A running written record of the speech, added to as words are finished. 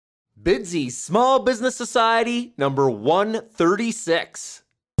Bidsy Small Business Society, number 136.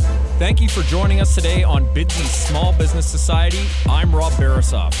 Thank you for joining us today on Bidsy Small Business Society. I'm Rob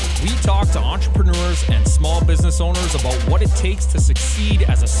Barasoff. We talk to entrepreneurs and small business owners about what it takes to succeed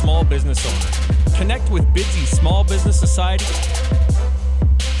as a small business owner. Connect with Bidsy Small Business Society.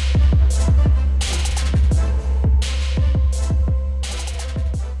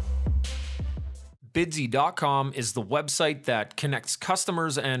 Bidsy.com is the website that connects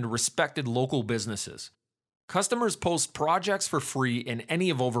customers and respected local businesses. Customers post projects for free in any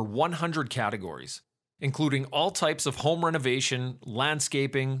of over 100 categories, including all types of home renovation,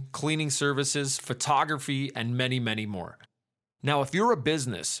 landscaping, cleaning services, photography, and many, many more. Now, if you're a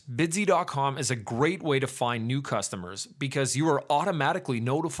business, Bidsy.com is a great way to find new customers because you are automatically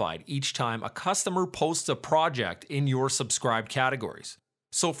notified each time a customer posts a project in your subscribed categories.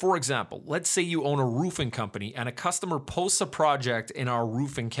 So for example, let's say you own a roofing company and a customer posts a project in our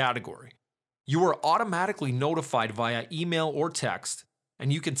roofing category. You are automatically notified via email or text,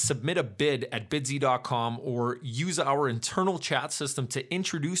 and you can submit a bid at bidsy.com or use our internal chat system to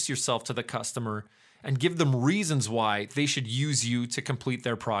introduce yourself to the customer and give them reasons why they should use you to complete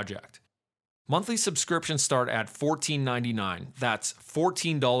their project. Monthly subscriptions start at $14.99. That's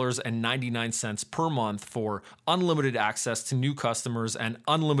 $14.99 per month for unlimited access to new customers and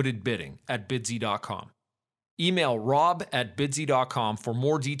unlimited bidding at bidsy.com. Email rob@bidsy.com for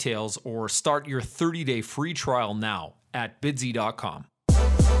more details or start your 30-day free trial now at bidsy.com.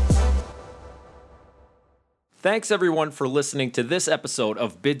 Thanks everyone for listening to this episode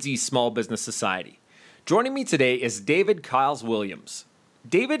of Bidsy Small Business Society. Joining me today is Kayles Williams.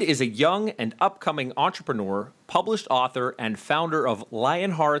 David is a young and upcoming entrepreneur, published author, and founder of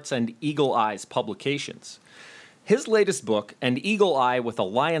Lionhearts and Eagle Eyes publications. His latest book, An Eagle Eye with a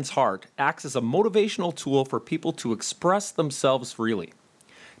Lion's Heart, acts as a motivational tool for people to express themselves freely.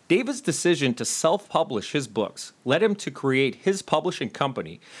 David's decision to self-publish his books led him to create his publishing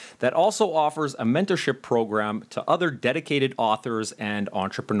company that also offers a mentorship program to other dedicated authors and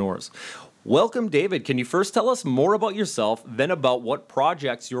entrepreneurs. Welcome, David. Can you first tell us more about yourself, then about what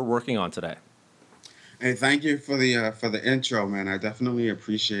projects you're working on today? Hey, thank you for the intro, man. I definitely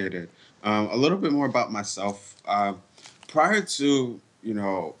appreciate it. A little bit more about myself. Prior to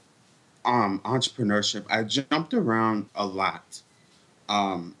entrepreneurship, I jumped around a lot.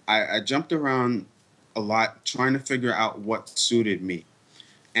 I jumped around a lot trying to figure out what suited me,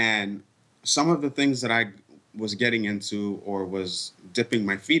 and some of the things that I was getting into or was dipping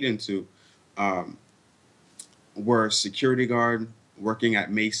my feet into were security guard, working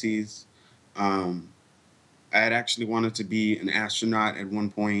at Macy's. I had actually wanted to be an astronaut at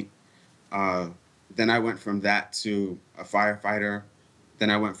one point. Then I went from that to a firefighter. Then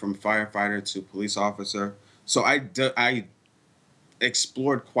I went from firefighter to police officer. So I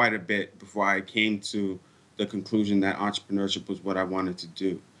explored quite a bit before I came to the conclusion that entrepreneurship was what I wanted to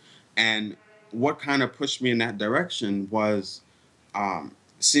do. And what kind of pushed me in that direction was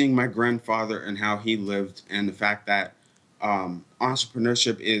seeing my grandfather and how he lived, and the fact that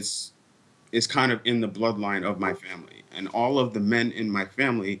entrepreneurship is kind of in the bloodline of my family. And all of the men in my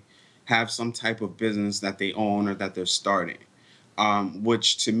family have some type of business that they own or that they're starting,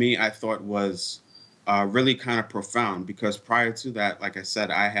 which to me I thought was really kind of profound, because prior to that, like I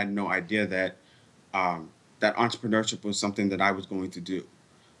said, I had no idea that that entrepreneurship was something that I was going to do.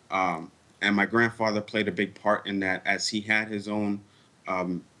 And my grandfather played a big part in that, as he had his own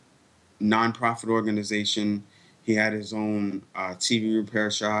nonprofit organization. He had his own TV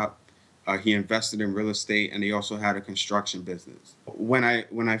repair shop. He invested in real estate, and he also had a construction business. When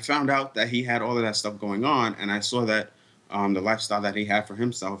I found out that he had all of that stuff going on, and I saw that the lifestyle that he had for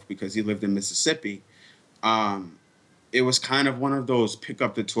himself, because he lived in Mississippi, it was kind of one of those pick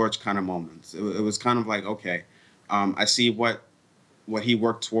up the torch kind of moments. It was kind of like, okay, I see what he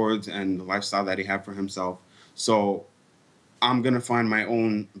worked towards and the lifestyle that he had for himself. So I'm going to find my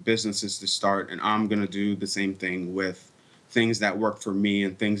own businesses to start, and I'm going to do the same thing with things that work for me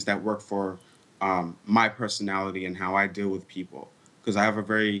and things that work for my personality and how I deal with people. Because I have a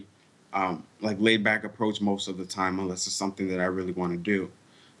very laid back approach most of the time, unless it's something that I really want to do.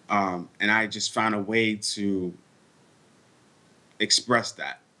 And I just found a way to express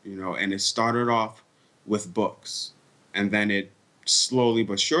that, and it started off with books. And then it slowly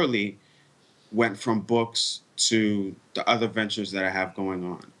but surely went from books to the other ventures that I have going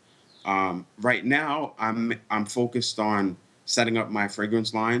on. Right now, I'm focused on setting up my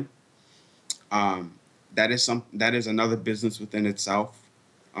fragrance line. That is another business within itself,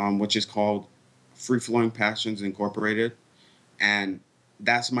 which is called Free Flowing Passions Incorporated, and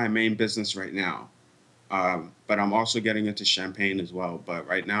that's my main business right now. But I'm also getting into champagne as well. But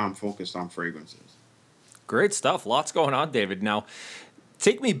right now I'm focused on fragrances. Great stuff. Lots going on, David. Now,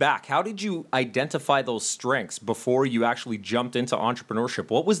 take me back. How did you identify those strengths before you actually jumped into entrepreneurship?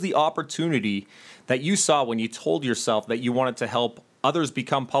 What was the opportunity that you saw when you told yourself that you wanted to help others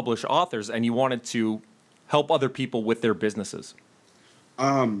become published authors and you wanted to help other people with their businesses?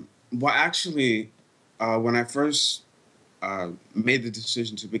 Well, actually, when I first made the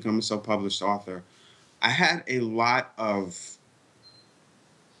decision to become a self-published author, I had a lot of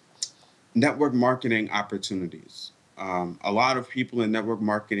network marketing opportunities. A lot of people in network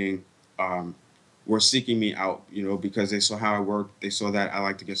marketing um, were seeking me out, because they saw how I work. They saw that I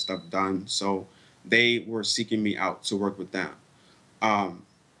like to get stuff done. So they were seeking me out to work with them. Um,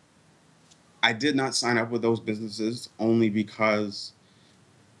 I did not sign up with those businesses only because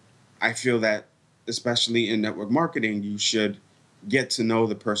I feel that, especially in network marketing, you should get to know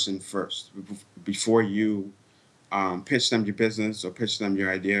the person first before you pitch them your business or pitch them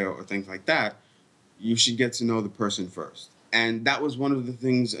your idea or things like that. You should get to know the person first. And that was one of the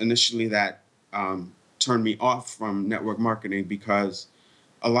things initially that turned me off from network marketing, because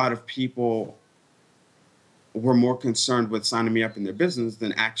a lot of people were more concerned with signing me up in their business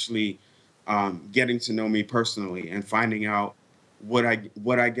than actually getting to know me personally and finding out would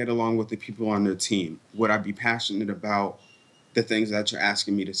I get along with the people on their team? Would I be passionate about the things that you're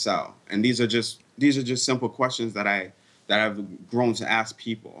asking me to sell? And these are just simple questions that I've grown to ask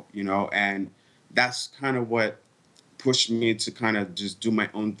people, and that's kind of what pushed me to kind of just do my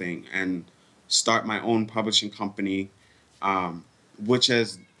own thing and start my own publishing company, um, which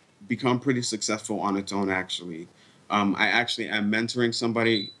has become pretty successful on its own, actually. I actually am mentoring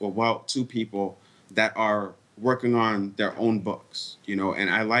somebody, well, two people that are working on their own books, and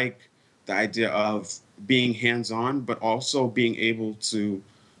I like the idea of being hands-on, but also being able to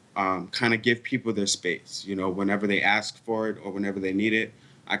kind of give people their space, whenever they ask for it or whenever they need it.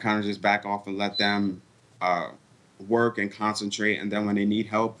 I kind of just back off and let them uh, work and concentrate. And then when they need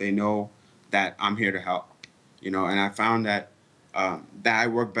help, they know that I'm here to help, and I found that I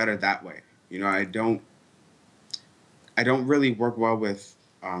work better that way. I don't really work well with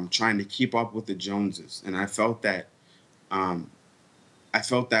trying to keep up with the Joneses. And um, I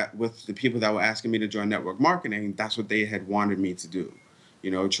felt that with the people that were asking me to join network marketing, that's what they had wanted me to do.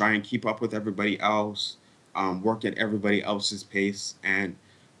 Try and keep up with everybody else, work at everybody else's pace,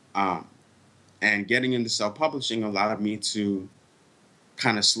 um, and getting into self-publishing allowed me to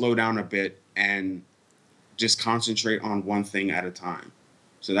kind of slow down a bit and just concentrate on one thing at a time.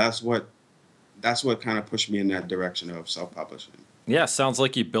 So that's what kind of pushed me in that direction of self-publishing. Yeah, sounds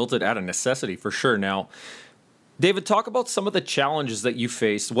like you built it out of necessity for sure. Now, David, talk about some of the challenges that you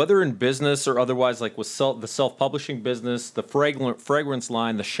faced, whether in business or otherwise, like with the self-publishing business, the fragrance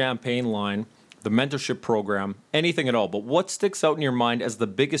line, the champagne line, the mentorship program, anything at all. But what sticks out in your mind as the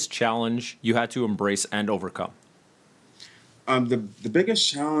biggest challenge you had to embrace and overcome? The biggest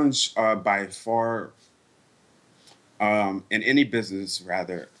challenge by far, in any business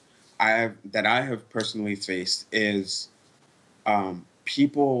rather, I have personally faced is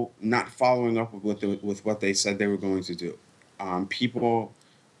people not following up with what they said they were going to do. People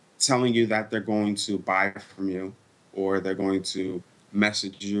telling you that they're going to buy from you, or they're going to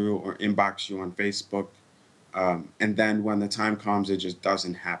message you or inbox you on Facebook, and then when the time comes, it just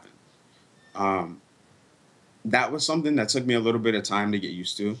doesn't happen. Um, that was something that took me a little bit of time to get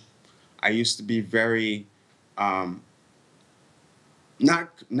used to. I used to be very um, not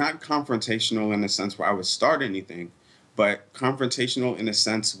confrontational in the sense where I would start anything, but confrontational in a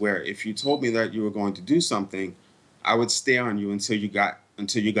sense where if you told me that you were going to do something, I would stay on you until you got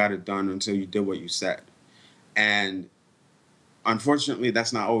it done, until you did what you said. And unfortunately,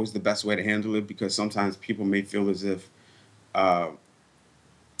 that's not always the best way to handle it, because sometimes people may feel as if uh,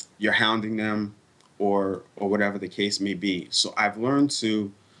 you're hounding them, or whatever the case may be. So I've learned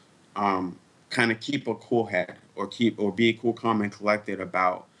to kind of keep a cool head, or be cool, calm, and collected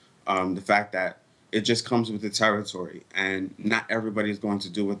about the fact that it just comes with the territory, and not everybody is going to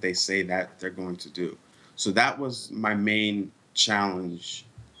do what they say that they're going to do. So that was my main challenge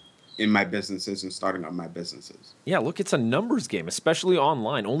in my businesses and starting up my businesses. Yeah, look, it's a numbers game, especially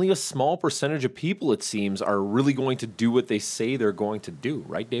online. Only a small percentage of people, it seems, are really going to do what they say they're going to do,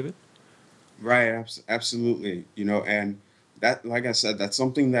 right, David? Right, absolutely. And that, like I said, that's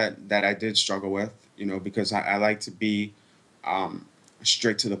something that I did struggle with. Because I like to be um,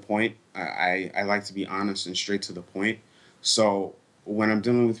 straight to the point. I like to be honest and straight to the point. So when I'm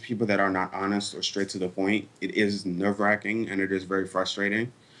dealing with people that are not honest or straight to the point, it is nerve wracking and it is very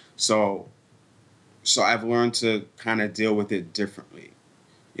frustrating. So so I've learned to kind of deal with it differently.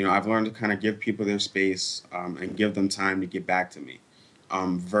 I've learned to kind of give people their space, and give them time to get back to me,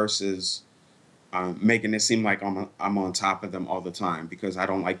 versus making it seem like I'm on top of them all the time, because I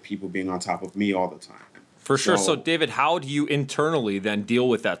don't like people being on top of me all the time. For sure. So, So David, how do you internally then deal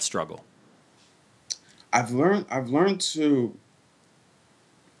with that struggle? I've learned to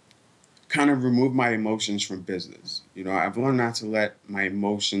kind of remove my emotions from business. I've learned not to let my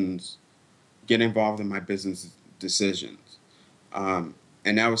emotions get involved in my business decisions.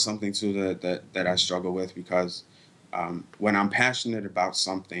 And that was something too that I struggle with, because when I'm passionate about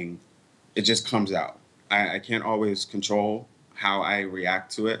something, it just comes out. I can't always control how I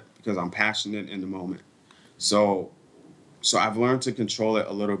react to it, because I'm passionate in the moment. So so I've learned to control it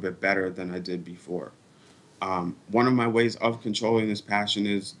a little bit better than I did before. One of my ways of controlling this passion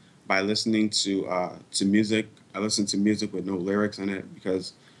is by listening to music. I listen to music with no lyrics in it,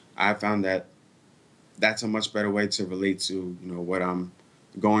 because I found that that's a much better way to relate to what I'm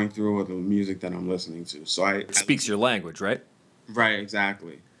going through, or the music that I'm listening to. So It speaks your language, right? right,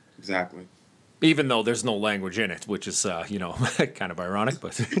 exactly. Even though there's no language in it, which is, kind of ironic.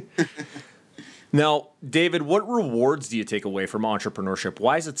 But now, David, what rewards do you take away from entrepreneurship?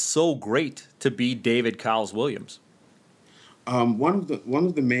 Why is it so great to be David Kayles Williams? One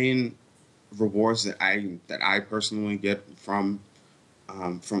of the main rewards that I personally get from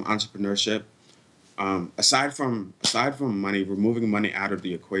entrepreneurship, aside from money, removing money out of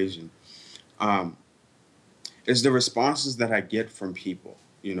the equation, um, is the responses that I get from people.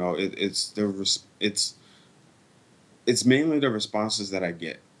 It's mainly the responses that I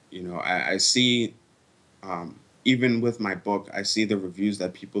get. I see, even with my book, I see the reviews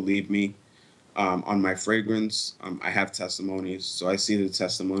that people leave me, on my fragrance. I have testimonies, so I see the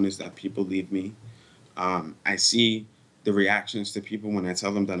testimonies that people leave me. I see the reactions to people when I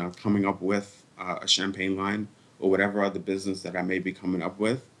tell them that I'm coming up with a champagne line, or whatever other business that I may be coming up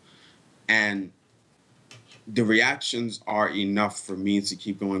with. And the reactions are enough for me to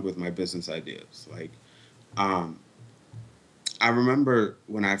keep going with my business ideas. Like, um, I remember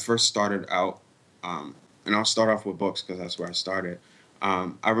when I first started out, and I'll start off with books because that's where I started.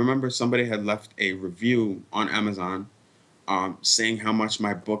 I remember somebody had left a review on Amazon, saying how much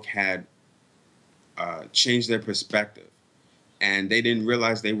my book had changed their perspective. And they didn't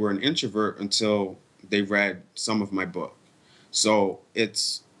realize they were an introvert until they read some of my book. So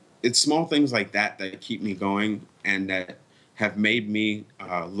it's small things like that that keep me going, and that have made me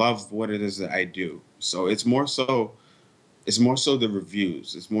love what it is that I do. So it's more so the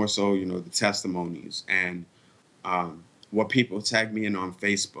reviews. It's more so the testimonies, and what people tag me in on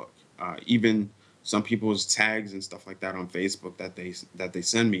Facebook. Even some people's tags and stuff like that on Facebook that they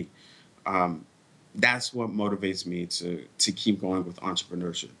send me. Um, that's what motivates me to keep going with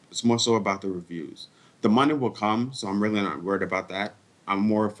entrepreneurship. It's more so about the reviews. The money will come, so I'm really not worried about that. I'm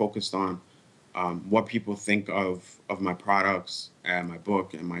more focused on what people think of my products and my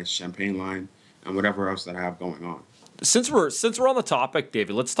book and my champagne line and whatever else that I have going on. Since we're on the topic,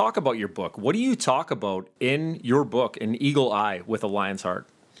 David, let's talk about your book. What do you talk about in your book, An Eagle Eye with a Lion's Heart?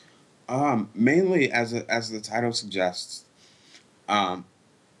 Mainly, as the title suggests, um,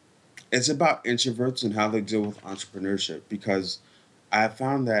 it's about introverts and how they deal with entrepreneurship. Because I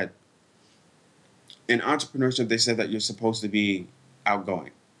found that in entrepreneurship, they said that you're supposed to be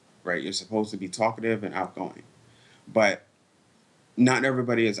outgoing, right? You're supposed to be talkative and outgoing, but not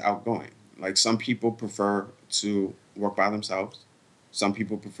everybody is outgoing. Like, some people prefer to work by themselves. Some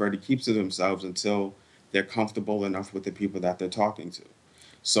people prefer to keep to themselves until they're comfortable enough with the people that they're talking to.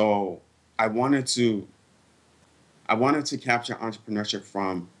 So I wanted to I wanted to capture entrepreneurship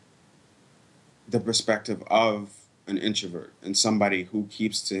from the perspective of an introvert and somebody who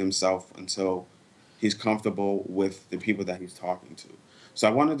keeps to himself until he's comfortable with the people that he's talking to. So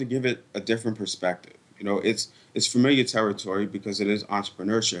I wanted to give it a different perspective. It's familiar territory because it is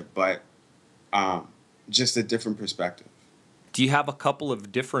entrepreneurship, but um, just a different perspective. Do you have a couple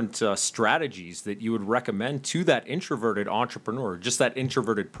of different strategies that you would recommend to that introverted entrepreneur, just that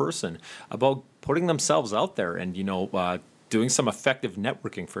introverted person, about putting themselves out there and doing some effective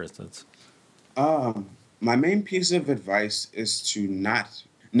networking, for instance? My main piece of advice is to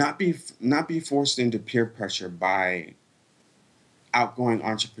not be forced into peer pressure by outgoing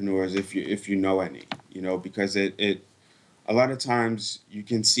entrepreneurs, if you know any, because it a lot of times you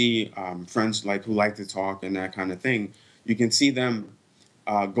can see, friends like who like to talk and that kind of thing. You can see them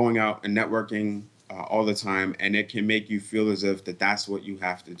going out and networking all the time, and it can make you feel as if that's what you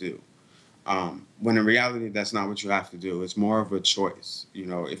have to do. When in reality, that's not what you have to do. It's more of a choice.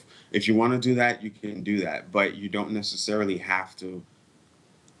 If you want to do that, you can do that, but you don't necessarily have to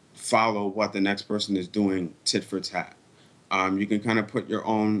follow what the next person is doing tit for tat. You can kind of put your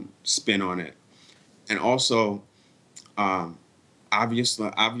own spin on it, and also um,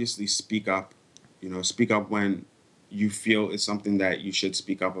 obviously speak up. Speak up when you feel it's something that you should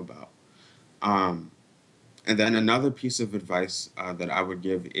speak up about. Um, and then another piece of advice that I would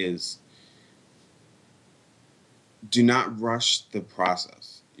give is do not rush the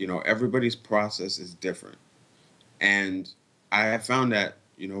process. Everybody's process is different. And I have found that,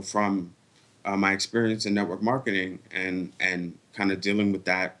 from my experience in network marketing and kind of dealing with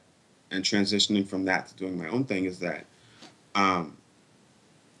that and transitioning from that to doing my own thing is that um,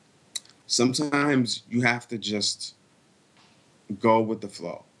 sometimes you have to just go with the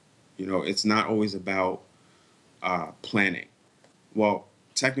flow. It's not always about planning. Well,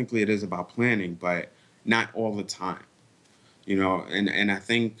 technically it is about planning, but not all the time. And I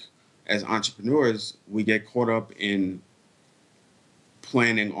think as entrepreneurs, we get caught up in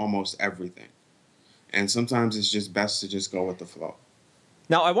planning almost everything. And sometimes it's just best to just go with the flow.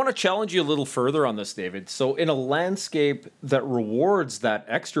 Now, I want to challenge you a little further on this, David. So, in a landscape that rewards that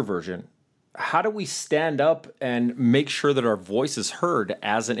extroversion, how do we stand up and make sure that our voice is heard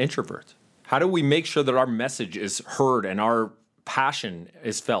as an introvert? How do we make sure that our message is heard and our passion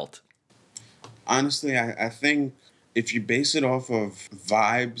is felt? Honestly, I think if you base it off of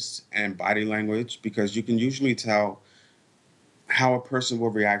vibes and body language, because you can usually tell how a person will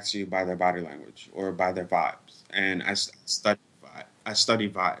react to you by their body language or by their vibes. And I study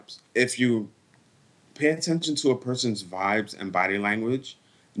vibes. If you pay attention to a person's vibes and body language,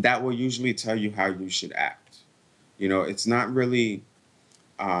 that will usually tell you how you should act. It's not really,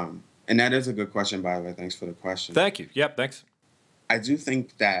 and that is a good question, by the way. Thanks for the question. Thank you. Yep, thanks. I do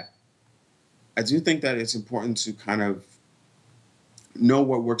think that it's important to kind of know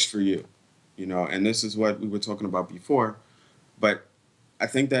what works for you, and this is what we were talking about before, but I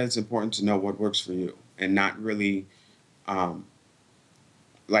think that it's important to know what works for you and not really, um,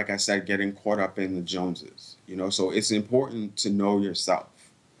 like I said, getting caught up in the Joneses, so it's important to know yourself.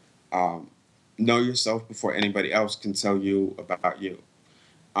 Um, know yourself before anybody else can tell you about you.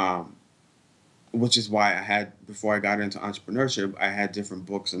 Um, which is why before I got into entrepreneurship, I had different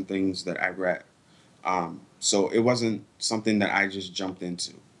books and things that I read. So it wasn't something that I just jumped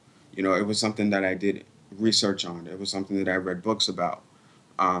into. It was something that I did research on. It was something that I read books about.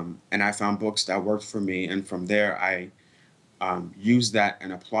 And I found books that worked for me. And from there, I used that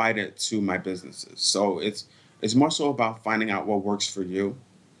and applied it to my businesses. So it's more so about finding out what works for you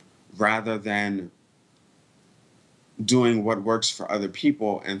rather than doing what works for other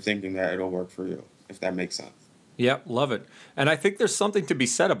people and thinking that it'll work for you, if that makes sense. Yep, love it. And I think there's something to be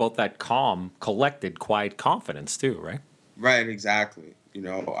said about that calm, collected, quiet confidence too, right? Right, exactly.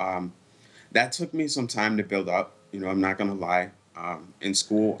 That took me some time to build up. I'm not gonna lie. In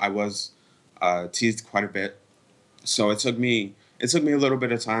school, I was teased quite a bit, so it took me a little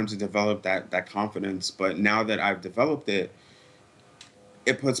bit of time to develop that confidence. But now that I've developed it,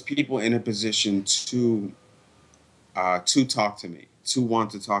 it puts people in a position to talk to me, to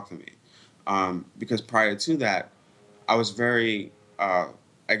want to talk to me. Because prior to that, I was very, I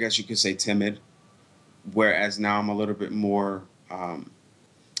guess you could say, timid. Whereas now I'm a little bit more,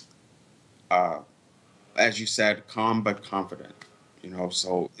 uh, as you said, calm but confident.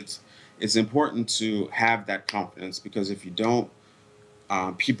 So it's important to have that confidence because if you don't,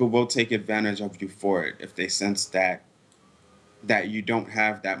 people will take advantage of you for it if they sense that you don't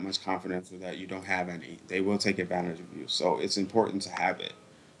have that much confidence or that you don't have any. They will take advantage of you. So it's important to have it,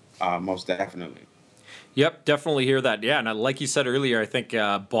 most definitely. Yep, definitely hear that. Yeah, and like you said earlier, I think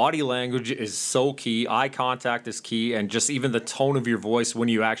body language is so key. Eye contact is key, and just even the tone of your voice when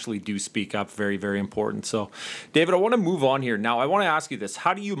you actually do speak up, very, very important. So, David, I want to move on here. Now, I want to ask you this.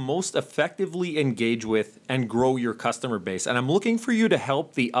 How do you most effectively engage with and grow your customer base? And I'm looking for you to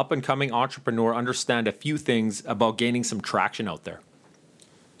help the up-and-coming entrepreneur understand a few things about gaining some traction out there.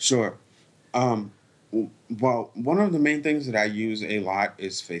 Sure. Um, well, one of the main things that I use a lot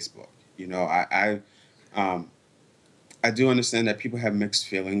is Facebook. Um, I do understand that people have mixed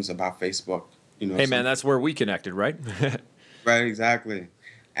feelings about Facebook. Hey, man, Some that's where we connected, right? right, exactly.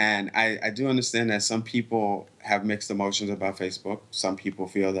 And I do understand that some people have mixed emotions about Facebook. Some people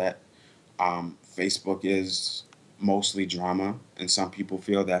feel that Facebook is mostly drama, and some people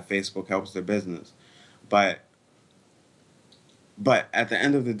feel that Facebook helps their business. But at the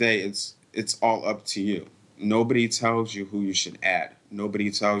end of the day, it's all up to you. Nobody tells you who you should add.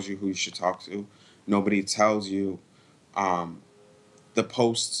 Nobody tells you who you should talk to. Nobody tells you um, the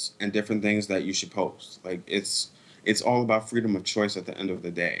posts and different things that you should post. Like it's all about freedom of choice at the end of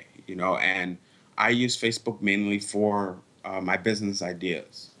the day, And I use Facebook mainly for my business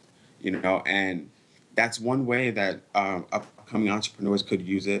ideas, and that's one way that upcoming entrepreneurs could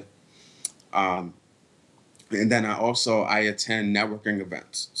use it. Um, and then I attend networking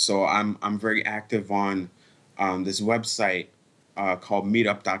events. So I'm very active on this website called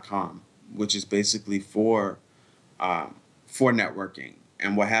meetup.com, which is basically um, for networking.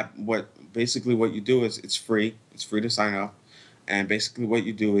 And what basically what you do is it's free. It's free to sign up. And basically what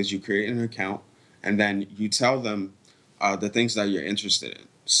you do is you create an account and then you tell them the things that you're interested in.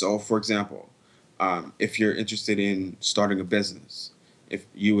 So for example, if you're interested in starting a business, if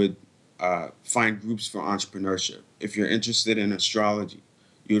you would find groups for entrepreneurship. If you're interested in astrology,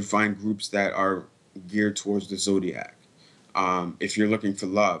 you would find groups that are geared towards the zodiac. If you're looking for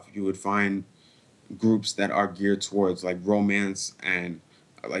love, you would find groups that are geared towards like romance and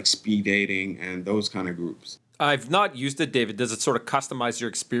like speed dating and those kind of groups. I've not used it, David. Does it sort of customize your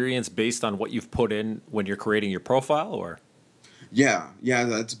experience based on what you've put in when you're creating your profile, or? Yeah,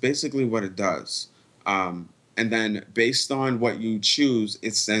 that's basically what it does. And then based on what you choose,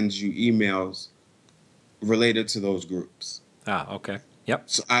 it sends you emails related to those groups. Ah, okay. Yep.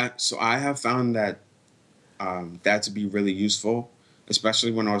 So I have found that to be really useful,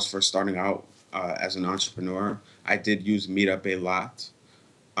 especially when I was first starting out as an entrepreneur. I did use Meetup a lot.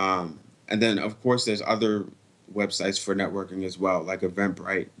 Um, and then, of course, there's other websites for networking as well, like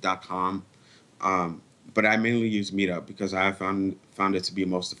eventbrite.com. Um, but I mainly use Meetup because I have found it to be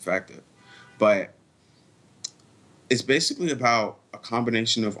most effective. But it's basically about a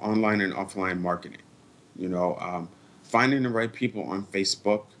combination of online and offline marketing. You know, finding the right people on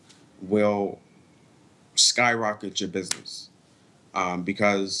Facebook will skyrocket your business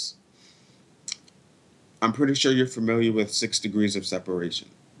because I'm pretty sure you're familiar with 6 degrees of separation,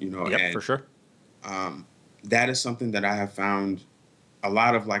 Yep, and for sure. um, that is something that I have found a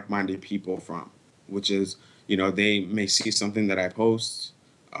lot of like-minded people from, which is, they may see something that I post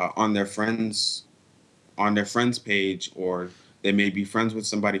on their friends page, or they may be friends with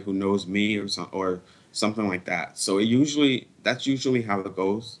somebody who knows me or something like that. So that's usually how it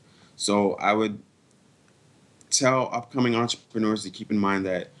goes. So I would tell upcoming entrepreneurs to keep in mind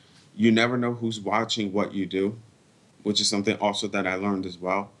that you never know who's watching what you do, which is something also that I learned as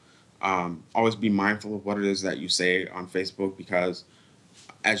well. Always be mindful of what it is that you say on Facebook because,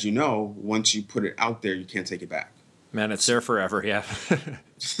 as you know, once you put it out there, you can't take it back. Man, it's there forever. Yeah.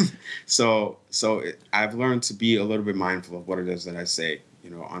 I've learned to be a little bit mindful of what it is that I say,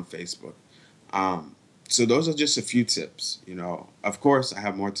 on Facebook. Um, so those are just a few tips. Of course, I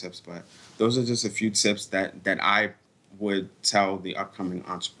have more tips, but those are just a few tips that I would tell the upcoming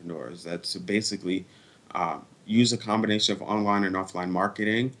entrepreneurs that to basically use a combination of online and offline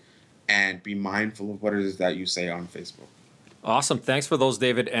marketing and be mindful of what it is that you say on Facebook. Awesome. Thanks for those,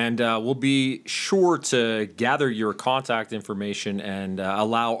 David. And we'll be sure to gather your contact information and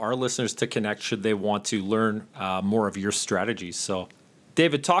allow our listeners to connect should they want to learn more of your strategies. So,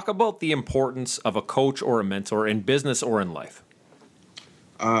 David, talk about the importance of a coach or a mentor in business or in life.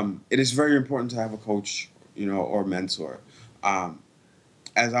 It is very important to have a coach, or mentor. Um,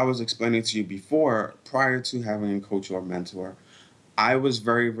 as I was explaining to you before, prior to having a coach or mentor, I was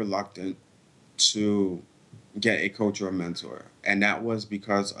very reluctant to get a coach or a mentor. And that was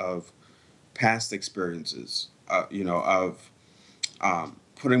because of past experiences, of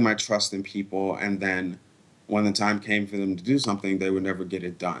putting my trust in people. And then when the time came for them to do something, they would never get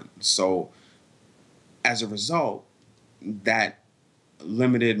it done. So as a result, that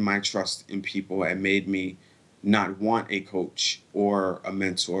limited my trust in people and made me not want a coach or a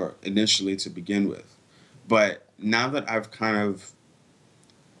mentor initially to begin with. But now that I've kind of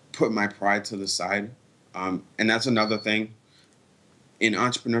put my pride to the side, and that's another thing in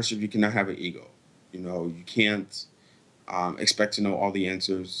entrepreneurship, you cannot have an ego. You can't expect to know all the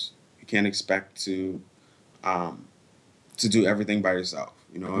answers. You can't expect um, to do everything by yourself.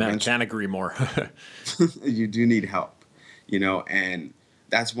 Man, can't agree more. You do need help, and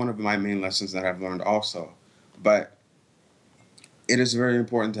that's one of my main lessons that I've learned also. But it is very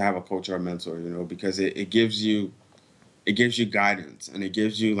important to have a coach or a mentor, because it gives you guidance and it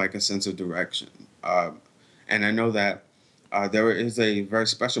gives you like a sense of direction. And I know that there is a very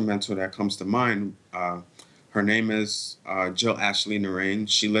special mentor that comes to mind. Her name is Jill Ashley Narain.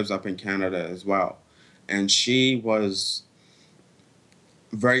 She lives up in Canada as well. And she was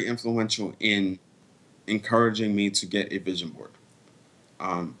very influential in encouraging me to get a vision board.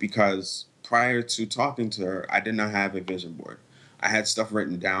 Because prior to talking to her, I did not have a vision board. I had stuff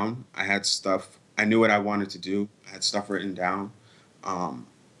written down. I knew what I wanted to do. I had stuff written down. Um,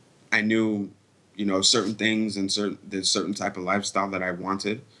 I knew, certain things and the certain type of lifestyle that I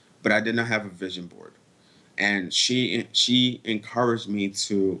wanted, but I did not have a vision board. And she encouraged me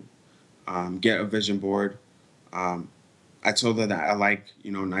to get a vision board. Um, I told her that I like,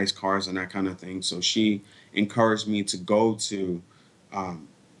 nice cars and that kind of thing. So she encouraged me to go to um,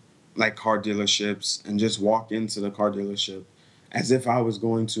 like car dealerships and just walk into the car dealership as if I was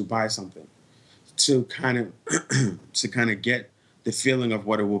going to buy something to kind of to kind of get the feeling of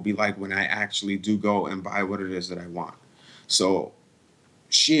what it will be like when I actually do go and buy what it is that I want. So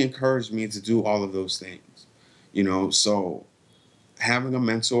she encouraged me to do all of those things, so having a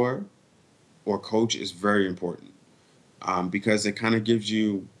mentor or coach is very important, because it kind of gives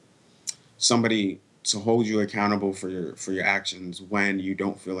you somebody to hold you accountable for your actions when you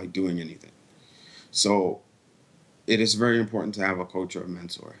don't feel like doing anything. So it is very important to have a coach or a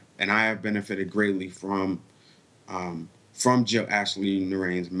mentor, and I have benefited greatly from Jill Ashley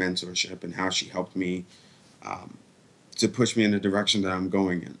Narain's mentorship and how she helped me um, to push me in the direction that I'm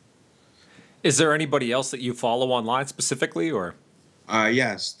going in. Is there anybody else that you follow online specifically, or?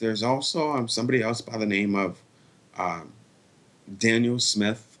 Yes, there's also somebody else by the name of um Daniel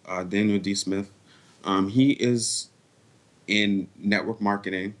Smith, Daniel D. Smith. He is in network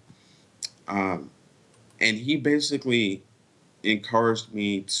marketing, um, and he basically encouraged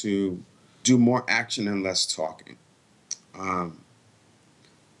me to do more action and less talking.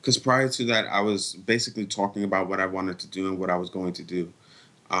 Because prior to that, I was basically talking about what I wanted to do and what I was going to do.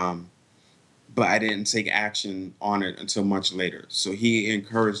 Um, but I didn't take action on it until much later. So he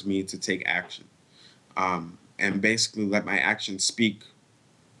encouraged me to take action, and basically let my actions speak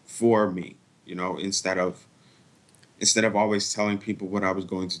for me. Instead of always telling people what I was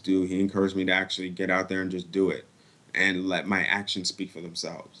going to do, he encouraged me to actually get out there and just do it and let my actions speak for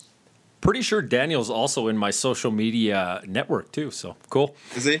themselves. Pretty sure Daniel's also in my social media network too. So cool.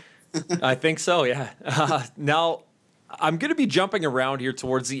 Is he? I think so. Yeah. Now, I'm going to be jumping around here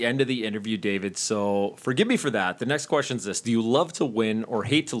towards the end of the interview, David. So forgive me for that. The next question is this: do you love to win or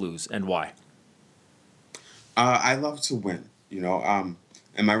hate to lose, and why? I love to win,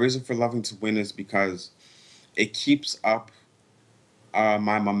 and my reason for loving to win is because it keeps up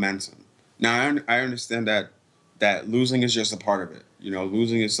my momentum. Now, I understand that losing is just a part of it.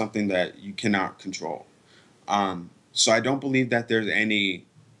 Losing is something that you cannot control. So I don't believe that there's any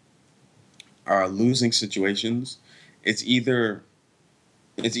losing situations. It's either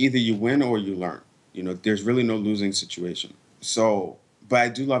you win or you learn. There's really no losing situation. So, but I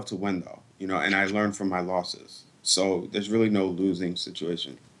do love to win though. And I learn from my losses. So there's really no losing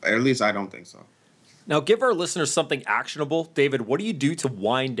situation. At least I don't think so. Now, give our listeners something actionable. David, what do you do to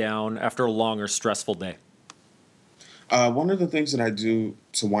wind down after a long or stressful day? One of the things that I do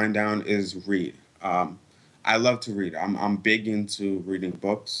to wind down is read. I love to read. I'm big into reading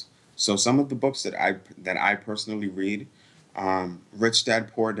books. So some of the books that I personally read, Rich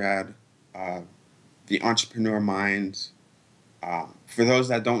Dad Poor Dad, uh, The Entrepreneur Mind. For those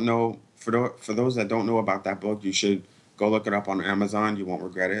that don't know, for those that don't know about that book, you should go look it up on Amazon. You won't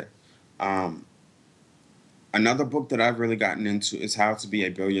regret it. Um, Another book that I've really gotten into is How to Be a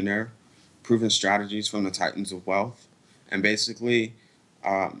Billionaire: Proven Strategies from the Titans of Wealth. And basically,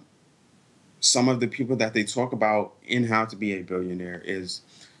 um, some of the people that they talk about in How to Be a Billionaire is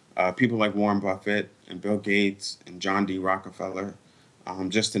people like Warren Buffett and Bill Gates and John D. Rockefeller,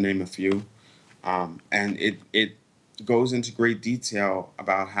 just to name a few. And it goes into great detail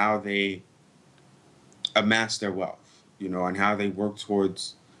about how they amass their wealth, and how they work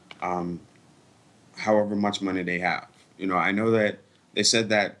towards um, however much money they have. I know that they said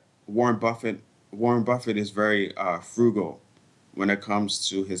that Warren Buffett Warren Buffett is very frugal when it comes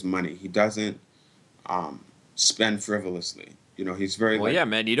to his money. He doesn't um, spend frivolously. He's very Well, like yeah,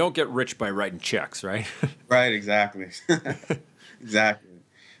 man, you don't get rich by writing checks, right? right, exactly, exactly.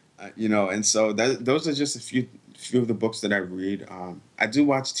 And so those are just a few of the books that I read. I do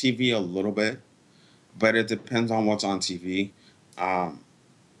watch TV a little bit, but it depends on what's on TV. Um,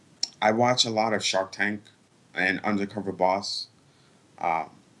 I watch a lot of Shark Tank and Undercover Boss, um,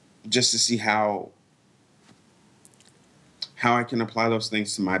 just to see how I can apply those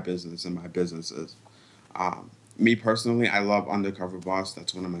things to my business and my businesses. Me personally, I love Undercover Boss.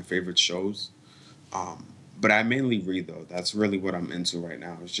 That's one of my favorite shows. Um, but I mainly read though. That's really what I'm into right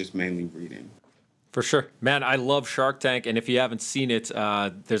now. It's just mainly reading. For sure. Man, I love Shark Tank. And if you haven't seen it,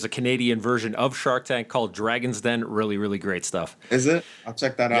 there's a Canadian version of Shark Tank called Dragon's Den. Really, really great stuff. Is it? I'll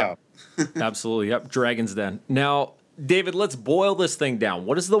check that Yep. out. Absolutely. Yep. Dragon's Den. Now, David, let's boil this thing down.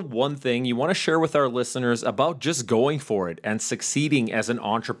 What is the one thing you want to share with our listeners about just going for it and succeeding as an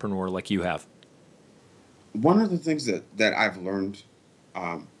entrepreneur like you have? One of the things that I've learned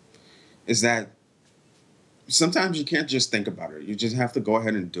um, is that sometimes you can't just think about it. You just have to go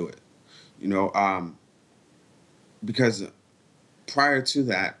ahead and do it. You know, um, because prior to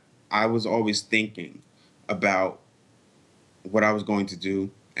that, I was always thinking about what I was going to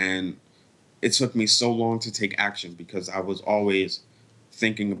do, and it took me so long to take action because I was always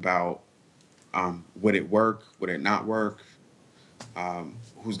thinking about would it work, would it not work,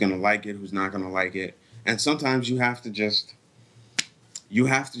 who's gonna like it, who's not gonna like it, and sometimes you have to just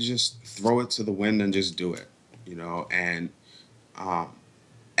throw it to the wind and just do it, And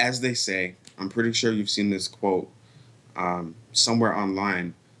as they say, I'm pretty sure you've seen this quote somewhere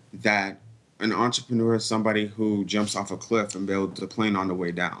online, that an entrepreneur is somebody who jumps off a cliff and builds a plane on the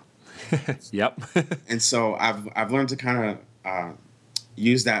way down. Yep. And so I've learned to kind of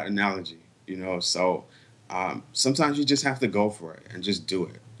use that analogy, So sometimes you just have to go for it and just do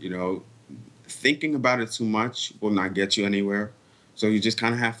it. Thinking about it too much will not get you anywhere. So you just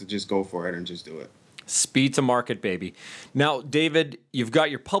kind of have to just go for it and just do it. Speed to market, baby. Now, David, you've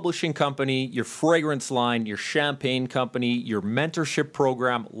got your publishing company, your fragrance line, your champagne company, your mentorship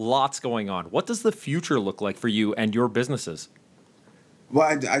program, lots going on. What does the future look like for you and your businesses? Well,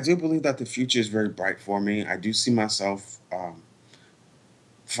 I do believe that the future is very bright for me. I do see myself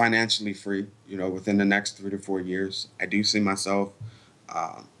financially free, within the next 3 to 4 years. I do see myself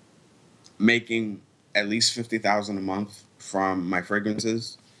making at least $50,000 a month from my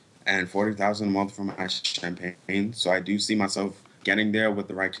fragrances and $40,000 a month from my champagne. So I do see myself getting there with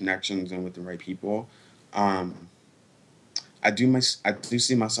the right connections and with the right people. I do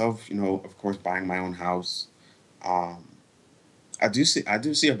see myself, of course, buying my own house. I do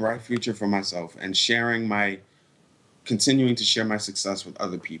see a bright future for myself and continuing to share my success with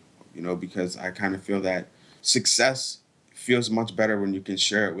other people, because I kind of feel that success feels much better when you can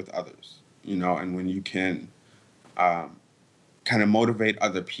share it with others, and when you can kind of motivate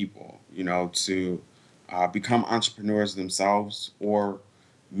other people, to become entrepreneurs themselves, or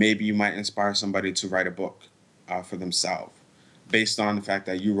maybe you might inspire somebody to write a book for themselves based on the fact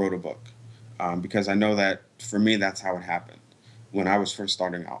that you wrote a book. Because I know that for me, that's how it happened when I was first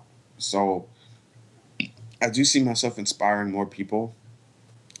starting out. So I do see myself inspiring more people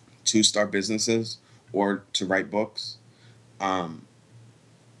to start businesses or to write books. And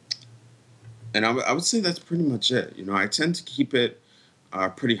I would say that's pretty much it. I tend to keep it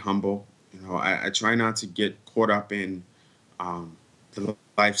pretty humble. I try not to get caught up in the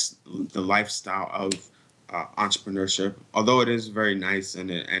lifestyle of entrepreneurship, although it is very nice and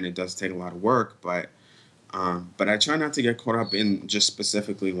it does take a lot of work. But I try not to get caught up in just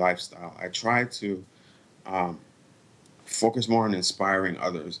specifically lifestyle. I try to focus more on inspiring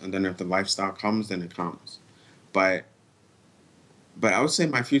others, and then if the lifestyle comes, then it comes. But I would say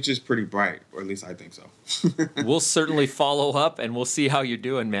my future is pretty bright, or at least I think so. We'll certainly follow up and we'll see how you're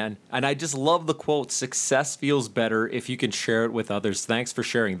doing, man. And I just love the quote, success feels better if you can share it with others. Thanks for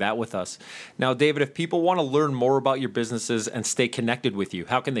sharing that with us. Now, David, if people want to learn more about your businesses and stay connected with you,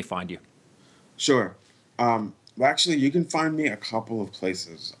 how can they find you? Sure. Well, actually, you can find me a couple of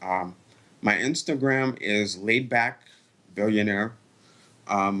places. My Instagram is laidbackbillionaire.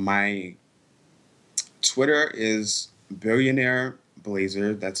 My Twitter is billionaire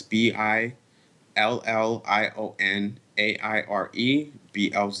Blazer. That's BILLIONAIRE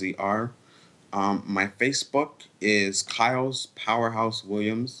BLZR. My Facebook is Kayles Powerhouse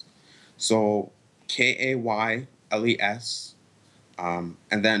Williams. So KAYLES. And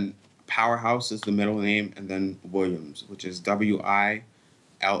then Powerhouse is the middle name, and then Williams, which is WILLIAMS.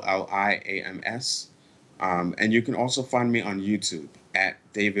 And you can also find me on YouTube at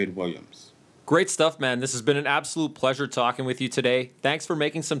David Williams. Great stuff, man. This has been an absolute pleasure talking with you today. Thanks for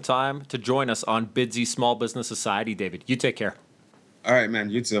making some time to join us on Bidsy Small Business Society, David. You take care. All right, man.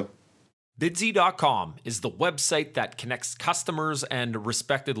 You too. Bidsy.com is the website that connects customers and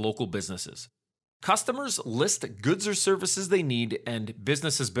respected local businesses. Customers list goods or services they need, and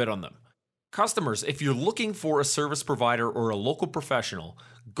businesses bid on them. Customers, if you're looking for a service provider or a local professional,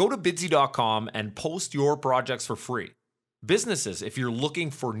 go to Bidsy.com and post your projects for free. Businesses, if you're looking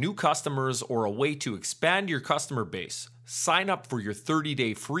for new customers or a way to expand your customer base, sign up for your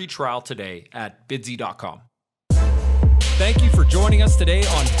 30-day free trial today at Bidsy.com. Thank you for joining us today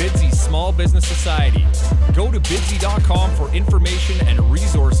on Bidsy Small Business Society. Go to Bidsy.com for information and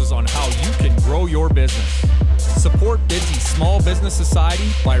resources on how you can grow your business. Support Bidsy Small Business Society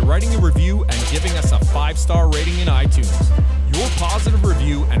by writing a review and giving us a 5-star rating in iTunes. Your positive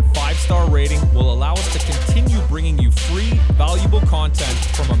review and 5-star rating will allow us to continue bringing you free, valuable content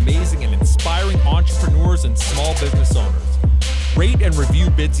from amazing and inspiring entrepreneurs and small business owners. Rate and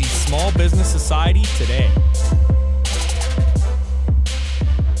review Bidsy Small Business Society today.